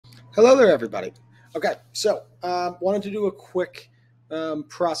Hello there, everybody. Okay, so wanted to do a quick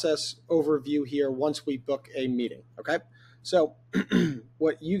process overview here once we book a meeting. Okay, so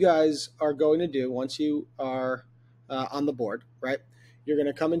what you guys are going to do once you are on the board, right? You're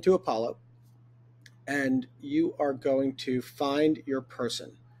going to come into Apollo and you are going to find your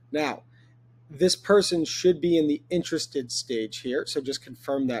person. Now, this person should be in the interested stage here, so just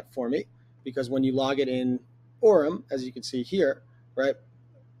confirm that for me, because when you log it in Orem, as you can see here, right?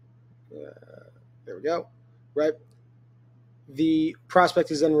 There we go, right? The prospect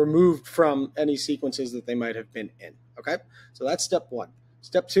is then removed from any sequences that they might have been in, okay? So that's step one.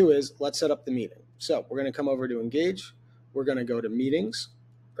 Step two is let's set up the meeting. So we're going to come over to Engage. We're going to go to Meetings,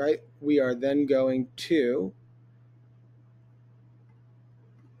 right? We are then going to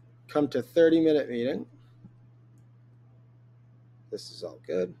come to 30-minute meeting. This is all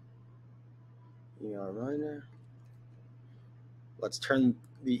good. Email reminder. Let's turn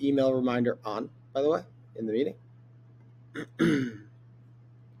the email reminder on, by the way, in the meeting.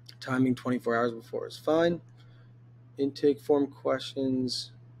 Timing 24 hours before is fine. Intake form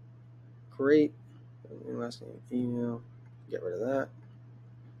questions, great. Last name, email, get rid of that.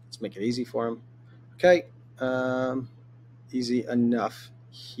 Let's make it easy for them. Okay, easy enough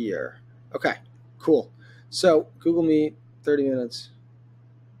here. Okay, cool. So Google Meet, 30 minutes.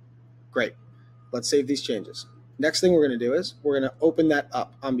 Great. Let's save these changes. Next thing we're going to do is we're going to open that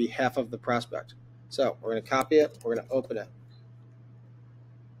up on behalf of the prospect. So we're going to copy it. We're going to open it.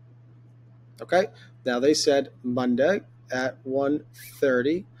 Okay, now they said Monday at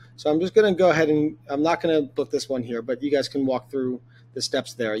 1:30. So I'm just going to go ahead and I'm not going to book this one here, but you guys can walk through the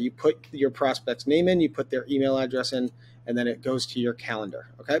steps there. You put your prospect's name in, you put their email address in, and then it goes to your calendar.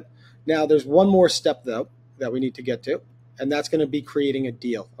 Okay, now there's one more step, though, that we need to get to, and that's going to be creating a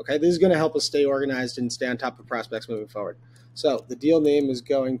deal. Okay, this is going to help us stay organized and stay on top of prospects moving forward. So the deal name is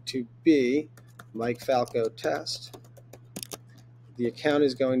going to be Mike Falco Test. The account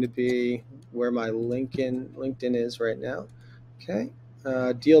is going to be where my LinkedIn is right now. Okay.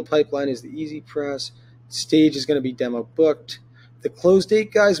 Deal pipeline is the easy press. Stage is going to be demo booked. The close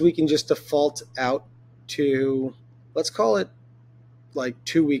date, guys, we can just default out to, let's call it like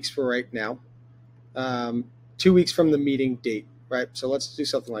 2 weeks for right now. 2 weeks from the meeting date, right? So let's do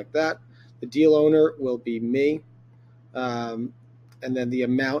something like that. The deal owner will be me. And then the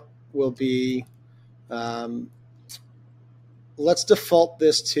amount will be, let's default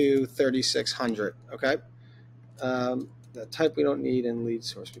this to 3,600, okay? The type we don't need and lead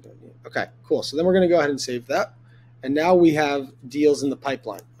source we don't need. Okay, cool. So then we're going to go ahead and save that. And now we have deals in the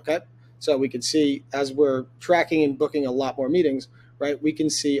pipeline, okay? So we can see as we're tracking and booking a lot more meetings, right, we can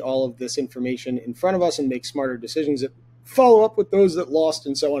see all of this information in front of us and make smarter decisions that follow up with those that lost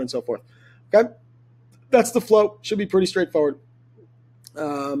and so on and so forth, okay? That's the flow. Should be pretty straightforward.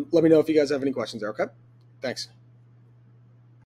 Let me know if you guys have any questions there, okay? Thanks.